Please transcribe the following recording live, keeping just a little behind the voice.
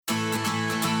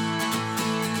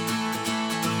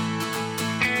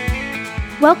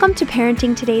Welcome to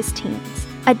Parenting Today's Teens,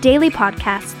 a daily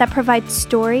podcast that provides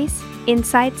stories,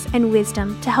 insights, and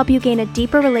wisdom to help you gain a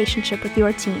deeper relationship with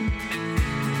your teen.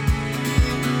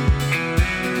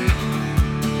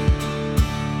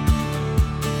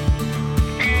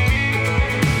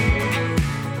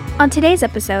 On today's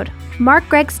episode, Mark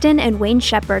Gregston and Wayne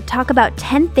Shepherd talk about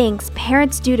 10 things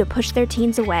parents do to push their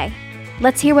teens away.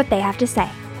 Let's hear what they have to say.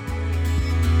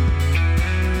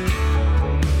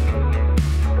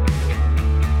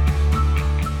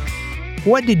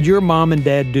 What did your mom and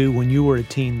dad do when you were a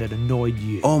teen that annoyed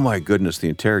you? Oh, my goodness, the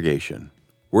interrogation.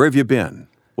 Where have you been?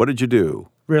 What did you do?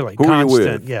 Really? Who constant, are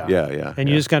you with? Yeah. Yeah. And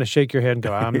you just kind of shake your head and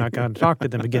go, I'm not going to talk to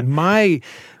them again. My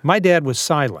dad was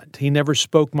silent. He never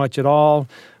spoke much at all.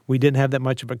 We didn't have that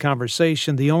much of a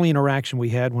conversation. The only interaction we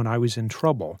had when I was in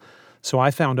trouble. So I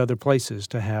found other places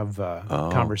to have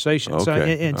conversations.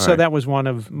 Okay. So that was one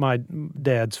of my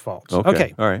dad's faults.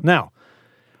 Okay. All right. Now,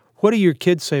 what do your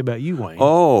kids say about you, Wayne?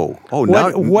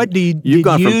 What do you you've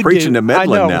gone from preaching to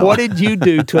meddling I know. now. What did you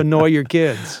do to annoy your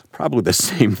kids? Probably the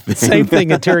same thing. Same thing,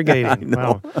 interrogating. I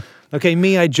know. Wow. Okay,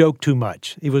 me, I joke too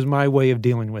much. It was my way of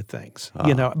dealing with things,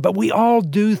 But we all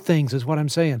do things, is what I'm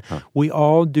saying. We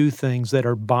all do things that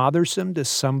are bothersome to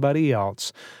somebody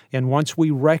else, and once we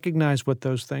recognize what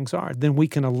those things are, then we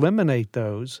can eliminate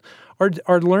those,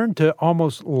 or learn to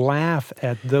almost laugh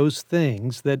at those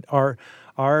things that are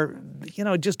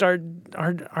just our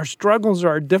struggles,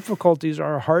 our difficulties,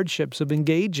 our hardships of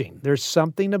engaging. There's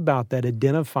something about that,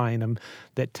 identifying them,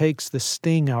 that takes the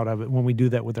sting out of it when we do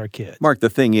that with our kids. Mark, the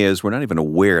thing is, we're not even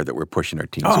aware that we're pushing our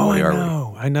teens away, are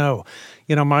we? I know.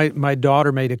 My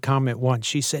daughter made a comment once.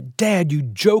 She said, "Dad, you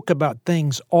joke about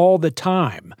things all the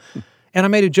time." And I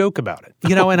made a joke about it,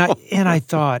 and I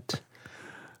thought,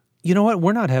 you know what?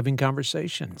 We're not having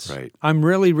conversations. Right. I'm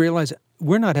really realizing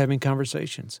we're not having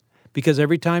conversations. Because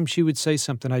every time she would say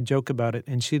something, I'd joke about it,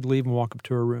 and she'd leave and walk up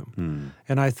to her room.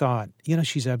 And I thought,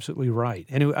 she's absolutely right.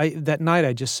 And that night,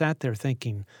 I just sat there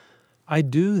thinking, I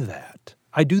do that.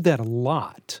 I do that a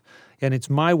lot. And it's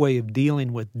my way of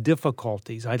dealing with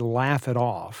difficulties. I laugh it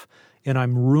off, and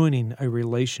I'm ruining a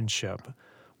relationship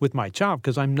with my child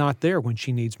because I'm not there when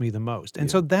she needs me the most. And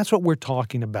so that's what we're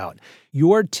talking about.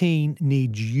 Your teen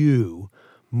needs you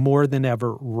more than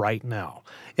ever right now.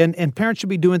 And parents should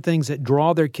be doing things that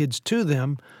draw their kids to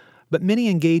them, but many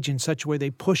engage in such a way they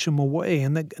push them away.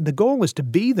 And the goal is to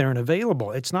be there and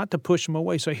available. It's not to push them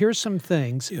away. So here's some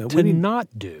things to not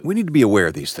do. We need to be aware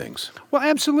of these things. Well,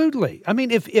 absolutely. I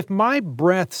mean, if my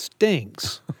breath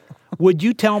stinks, would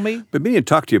you tell me? But me and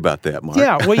talk to you about that, Mark.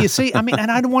 Yeah, well, you see, and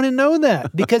I don't want to know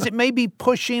that because it may be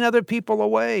pushing other people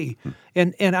away.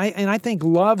 And I think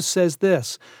love says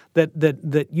this,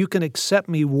 that you can accept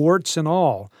me warts and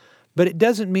all, but it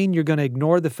doesn't mean you're going to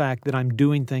ignore the fact that I'm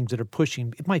doing things that are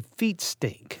pushing. If my feet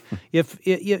stink,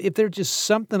 if there's just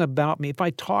something about me, if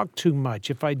I talk too much,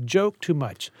 if I joke too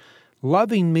much,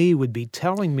 loving me would be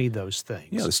telling me those things.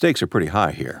 Yeah, the stakes are pretty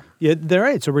high here. Yeah,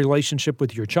 it's a relationship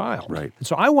with your child. Right. And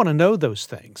so I want to know those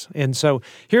things. And so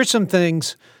here's some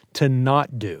things to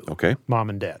not do, okay, Mom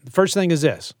and Dad. The first thing is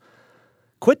this.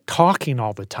 Quit talking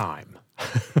all the time.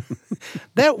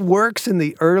 That works in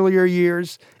the earlier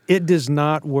years. It does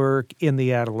not work in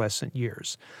the adolescent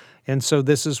years. And so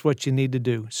this is what you need to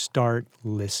do. Start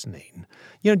listening.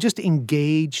 Just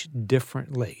engage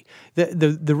differently.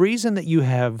 The reason that you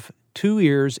have 2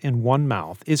 ears and 1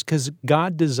 mouth is because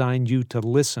God designed you to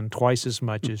listen twice as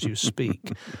much as you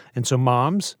speak. And so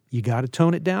moms, you got to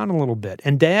tone it down a little bit.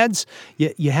 And dads,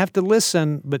 you have to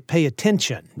listen, but pay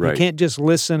attention. Right. You can't just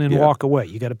listen and walk away.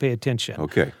 You got to pay attention.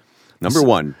 Okay. Number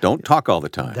one, don't talk all the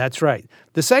time. That's right.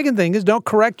 The second thing is don't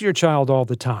correct your child all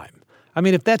the time. I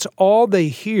mean, if that's all they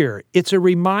hear, it's a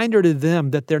reminder to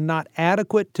them that they're not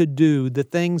adequate to do the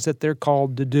things that they're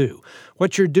called to do.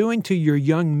 What you're doing to your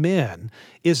young men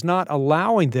is not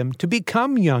allowing them to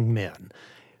become young men.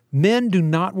 Men do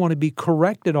not want to be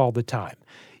corrected all the time.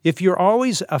 If you're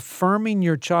always affirming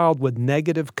your child with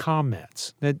negative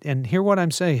comments, and hear what I'm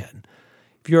saying,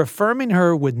 if you're affirming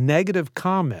her with negative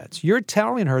comments, you're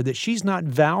telling her that she's not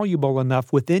valuable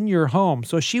enough within your home,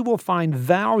 so she will find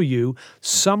value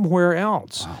somewhere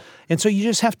else. Wow. And so you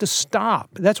just have to stop.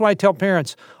 That's why I tell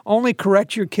parents, only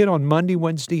correct your kid on Monday,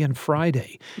 Wednesday, and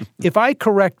Friday. If I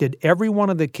corrected every one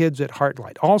of the kids at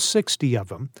Heartlight, all 60 of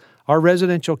them, our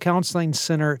residential counseling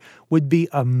center would be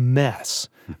a mess.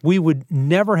 We would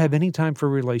never have any time for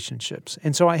relationships.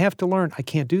 And so I have to learn I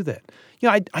can't do that.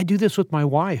 I do this with my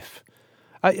wife.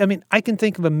 I mean, I can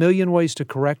think of a million ways to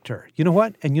correct her. You know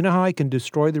what? And you know how I can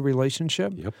destroy the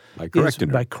relationship? Yep, by correcting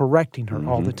her. By correcting her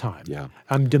all the time. Yeah.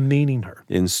 I'm demeaning her.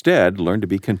 Instead, learn to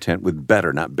be content with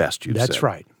better, not best, you said. That's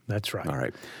right. That's right. All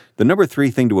right. The number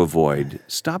 3 thing to avoid,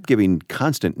 stop giving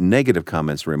constant negative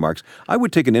comments and remarks. I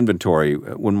would take an inventory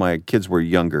when my kids were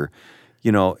younger,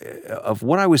 of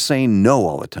what I was saying no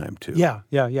all the time to.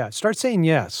 Yeah. Start saying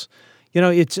yes.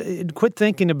 Quit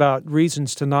thinking about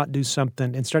reasons to not do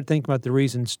something and start thinking about the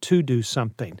reasons to do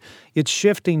something. It's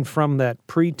shifting from that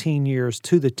preteen years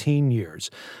to the teen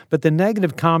years. But the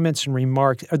negative comments and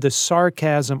remarks, or the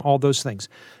sarcasm, all those things,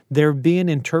 they're being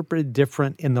interpreted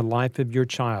different in the life of your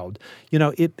child.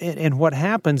 And what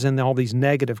happens in all these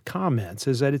negative comments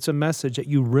is that it's a message that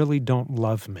you really don't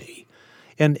love me.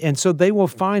 And so they will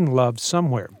find love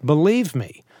somewhere. Believe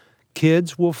me,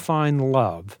 kids will find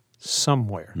love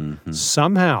somewhere. Mm-hmm.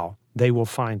 Somehow they will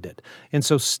find it. And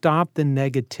so stop the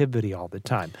negativity all the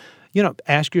time.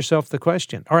 Ask yourself the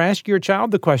question, or ask your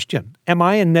child the question, am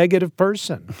I a negative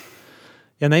person?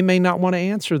 And they may not want to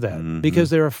answer that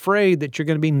because they're afraid that you're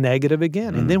going to be negative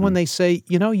again. And then when they say,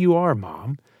 you are,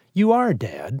 Mom, you are,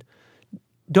 Dad,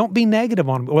 don't be negative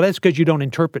on me. Well, that's because you don't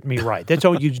interpret me right. That's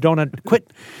all you don't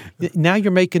quit. Now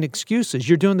you're making excuses.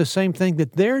 You're doing the same thing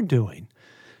that they're doing.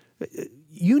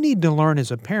 You need to learn as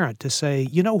a parent to say,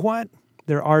 you know what?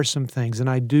 There are some things, and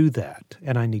I do that,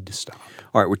 and I need to stop.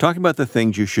 All right, we're talking about the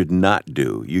things you should not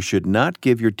do. You should not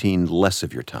give your teen less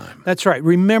of your time. That's right.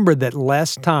 Remember that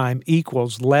less time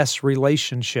equals less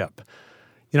relationship.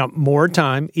 More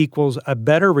time equals a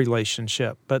better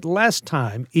relationship, but less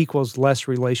time equals less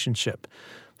relationship.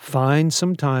 Find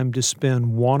some time to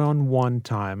spend one-on-one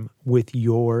time with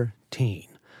your teen.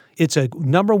 It's a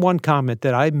number one comment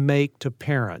that I make to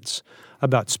parents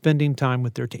about spending time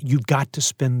with their teen. You've got to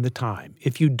spend the time.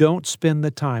 If you don't spend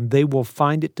the time, they will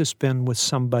find it to spend with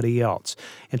somebody else.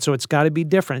 And so it's got to be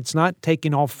different. It's not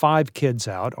taking all 5 kids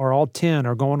out or all 10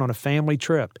 or going on a family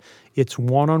trip. It's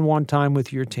one-on-one time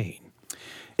with your teen.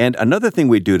 And another thing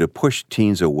we do to push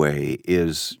teens away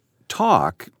is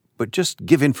talk, but just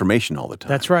give information all the time.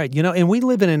 That's right. And we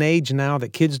live in an age now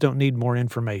that kids don't need more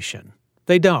information.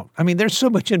 They don't. I mean, there's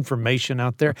so much information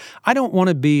out there. I don't want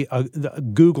to be a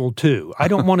Google too. I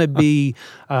don't want to be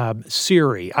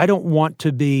Siri. I don't want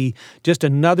to be just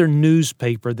another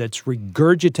newspaper that's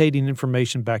regurgitating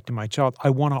information back to my child.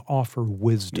 I want to offer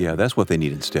wisdom. Yeah, that's what they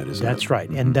need instead, isn't it? That's right.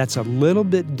 Mm-hmm. And that's a little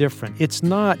bit different. It's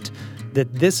not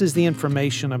that this is the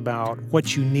information about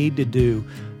what you need to do.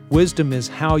 Wisdom is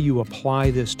how you apply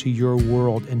this to your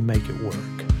world and make it work.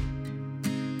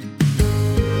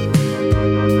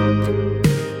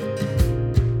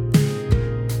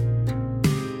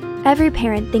 Every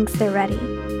parent thinks they're ready.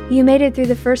 You made it through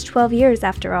the first 12 years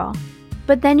after all.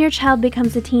 But then your child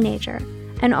becomes a teenager,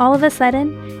 and all of a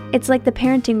sudden, it's like the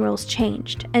parenting rules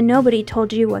changed, and nobody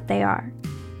told you what they are.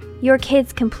 Your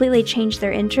kids completely change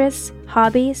their interests,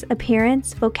 hobbies,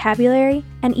 appearance, vocabulary,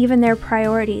 and even their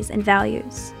priorities and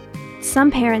values.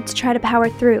 Some parents try to power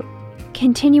through,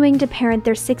 continuing to parent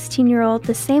their 16-year-old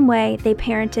the same way they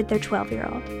parented their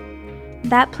 12-year-old.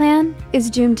 That plan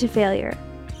is doomed to failure.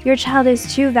 Your child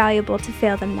is too valuable to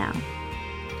fail them now.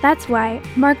 That's why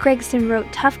Mark Gregston wrote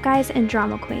Tough Guys and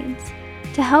Drama Queens,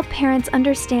 to help parents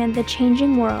understand the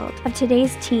changing world of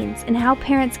today's teens and how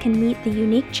parents can meet the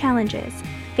unique challenges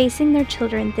facing their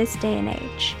children this day and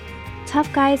age.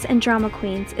 Tough Guys and Drama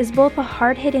Queens is both a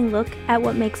hard-hitting look at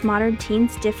what makes modern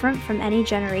teens different from any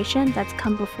generation that's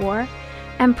come before,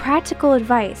 and practical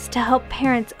advice to help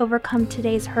parents overcome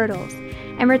today's hurdles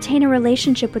and retain a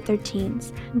relationship with their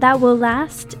teens that will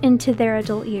last into their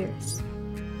adult years.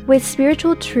 With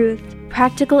spiritual truth,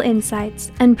 practical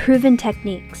insights, and proven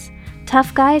techniques,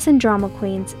 Tough Guys and Drama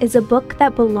Queens is a book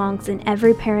that belongs in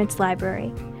every parent's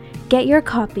library. Get your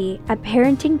copy at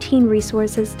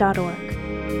parentingteenresources.org.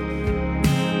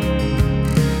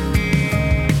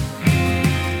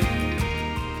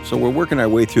 So we're working our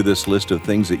way through this list of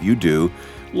things that you do,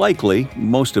 likely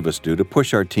most of us do, to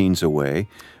push our teens away.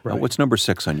 Right. What's number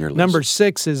 6 on your list? Number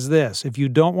 6 is this. If you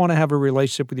don't want to have a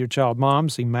relationship with your child,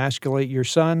 moms, emasculate your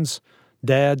sons.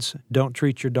 Dads, don't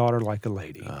treat your daughter like a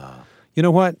lady. You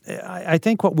know what? I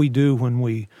think what we do when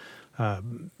we're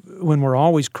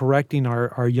always correcting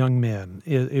our young men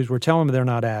is we're telling them they're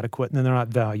not adequate and they're not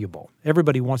valuable.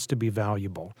 Everybody wants to be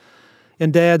valuable.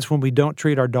 And dads, when we don't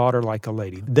treat our daughter like a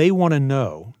lady, they want to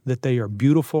know that they are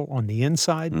beautiful on the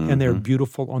inside and they're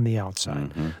beautiful on the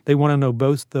outside. They want to know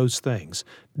both those things.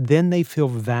 Then they feel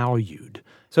valued.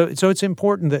 So it's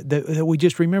important that we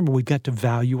just remember we've got to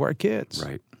value our kids.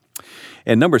 Right.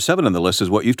 And number 7 on the list is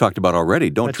what you've talked about already.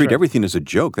 Don't That's treat right. everything as a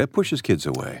joke. That pushes kids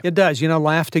away. It does.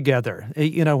 Laugh together,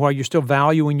 while you're still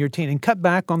valuing your teen, and cut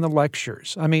back on the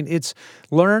lectures. I mean, it's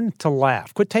learn to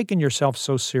laugh. Quit taking yourself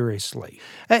so seriously.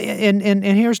 And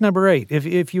here's number 8.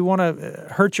 If you want to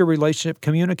hurt your relationship,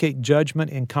 communicate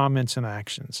judgment in comments and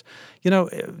actions.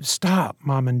 Stop,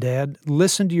 Mom and Dad.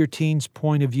 Listen to your teen's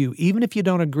point of view. Even if you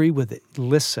don't agree with it,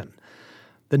 listen.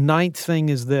 The 9th thing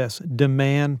is this: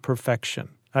 demand perfection.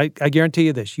 I guarantee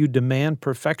you this. You demand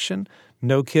perfection,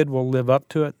 no kid will live up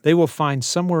to it. They will find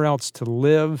somewhere else to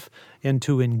live and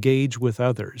to engage with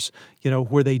others,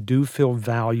 where they do feel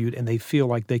valued and they feel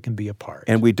like they can be a part.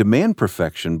 And we demand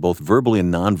perfection both verbally and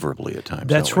non-verbally at times.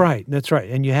 That's right. That's right.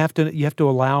 And you have to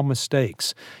allow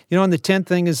mistakes. And the 10th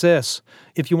thing is this: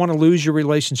 if you want to lose your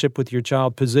relationship with your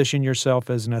child, position yourself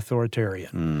as an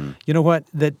authoritarian. You know what?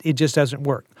 That it just doesn't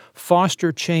work.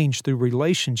 Foster change through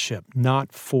relationship,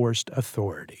 not forced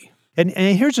authority. And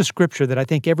here's a scripture that I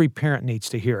think every parent needs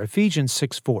to hear, Ephesians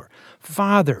 6:4.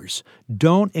 Fathers,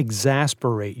 don't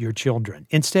exasperate your children.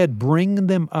 Instead, bring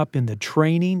them up in the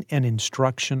training and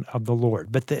instruction of the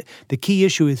Lord. But the key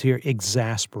issue is here,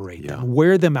 exasperate them.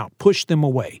 Wear them out. Push them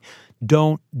away.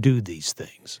 Don't do these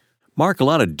things. Mark, a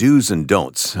lot of do's and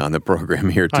don'ts on the program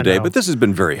here today, but this has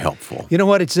been very helpful. You know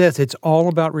what? It's this. It's all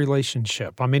about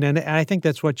relationship. I mean, and I think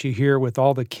that's what you hear with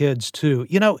all the kids, too.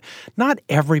 Not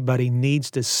everybody needs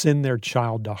to send their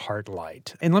child to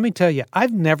Heartlight. And let me tell you,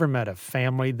 I've never met a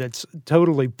family that's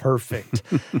totally perfect.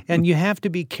 And you have to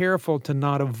be careful to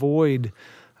not avoid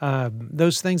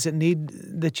those things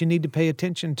that you need to pay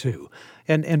attention to.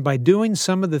 And by doing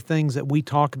some of the things that we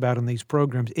talk about in these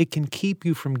programs, it can keep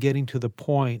you from getting to the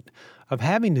point of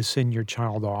having to send your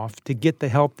child off to get the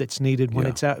help that's needed when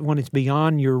it's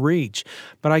beyond your reach.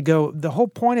 But the whole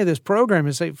point of this program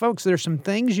is say, folks, there's some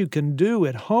things you can do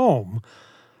at home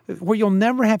where you'll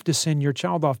never have to send your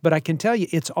child off. But I can tell you,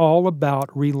 it's all about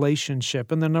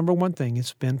relationship. And the number one thing is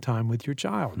spend time with your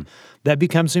child. That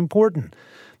becomes important.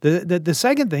 The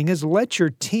second thing is let your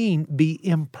teen be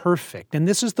imperfect. And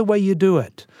this is the way you do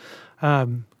it.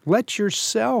 Let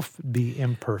yourself be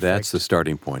imperfect. That's the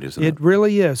starting point, isn't it? It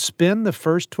really is. Spend the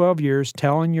first 12 years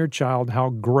telling your child how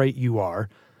great you are,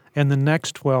 and the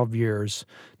next 12 years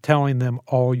telling them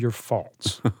all your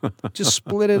faults. Just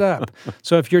split it up.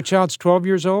 So if your child's 12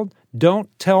 years old, don't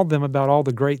tell them about all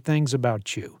the great things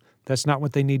about you. That's not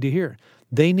what they need to hear.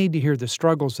 They need to hear the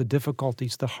struggles, the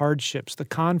difficulties, the hardships, the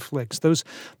conflicts, those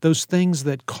things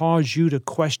that cause you to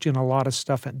question a lot of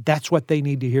stuff. And that's what they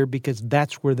need to hear because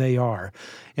that's where they are.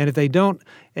 And if they don't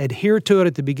adhere to it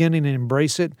at the beginning and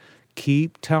embrace it,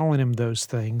 keep telling them those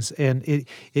things. And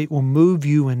it will move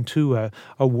you into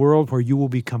a world where you will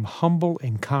become humble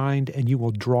and kind and you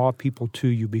will draw people to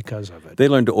you because of it. They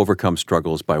learn to overcome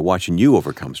struggles by watching you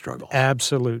overcome struggles.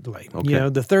 Absolutely. Okay.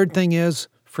 The third thing is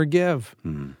forgive.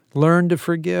 Learn to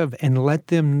forgive and let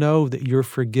them know that you're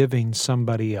forgiving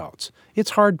somebody else.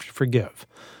 It's hard to forgive.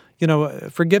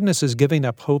 Forgiveness is giving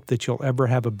up hope that you'll ever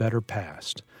have a better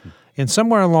past. And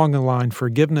somewhere along the line,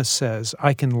 forgiveness says,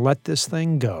 I can let this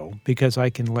thing go because I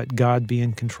can let God be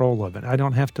in control of it. I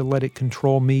don't have to let it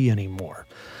control me anymore.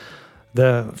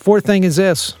 The fourth thing is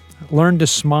this: learn to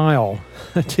smile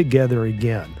together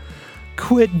again.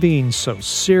 Quit being so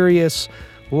serious.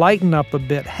 Lighten up a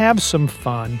bit. Have some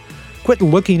fun. Quit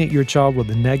looking at your child with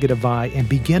a negative eye and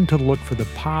begin to look for the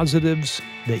positives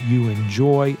that you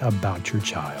enjoy about your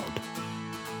child.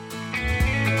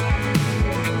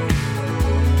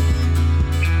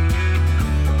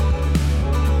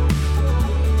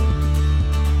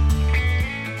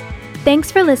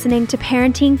 Thanks for listening to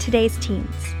Parenting Today's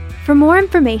Teens. For more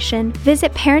information,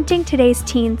 visit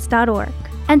parentingtodaysteens.org.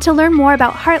 And to learn more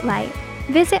about Heartlight,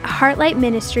 visit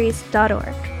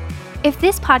heartlightministries.org. If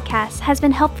this podcast has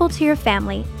been helpful to your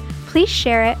family, please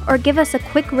share it or give us a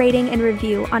quick rating and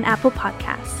review on Apple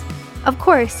Podcasts. Of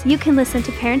course, you can listen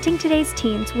to Parenting Today's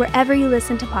Teens wherever you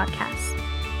listen to podcasts.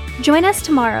 Join us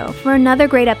tomorrow for another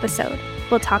great episode.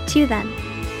 We'll talk to you then.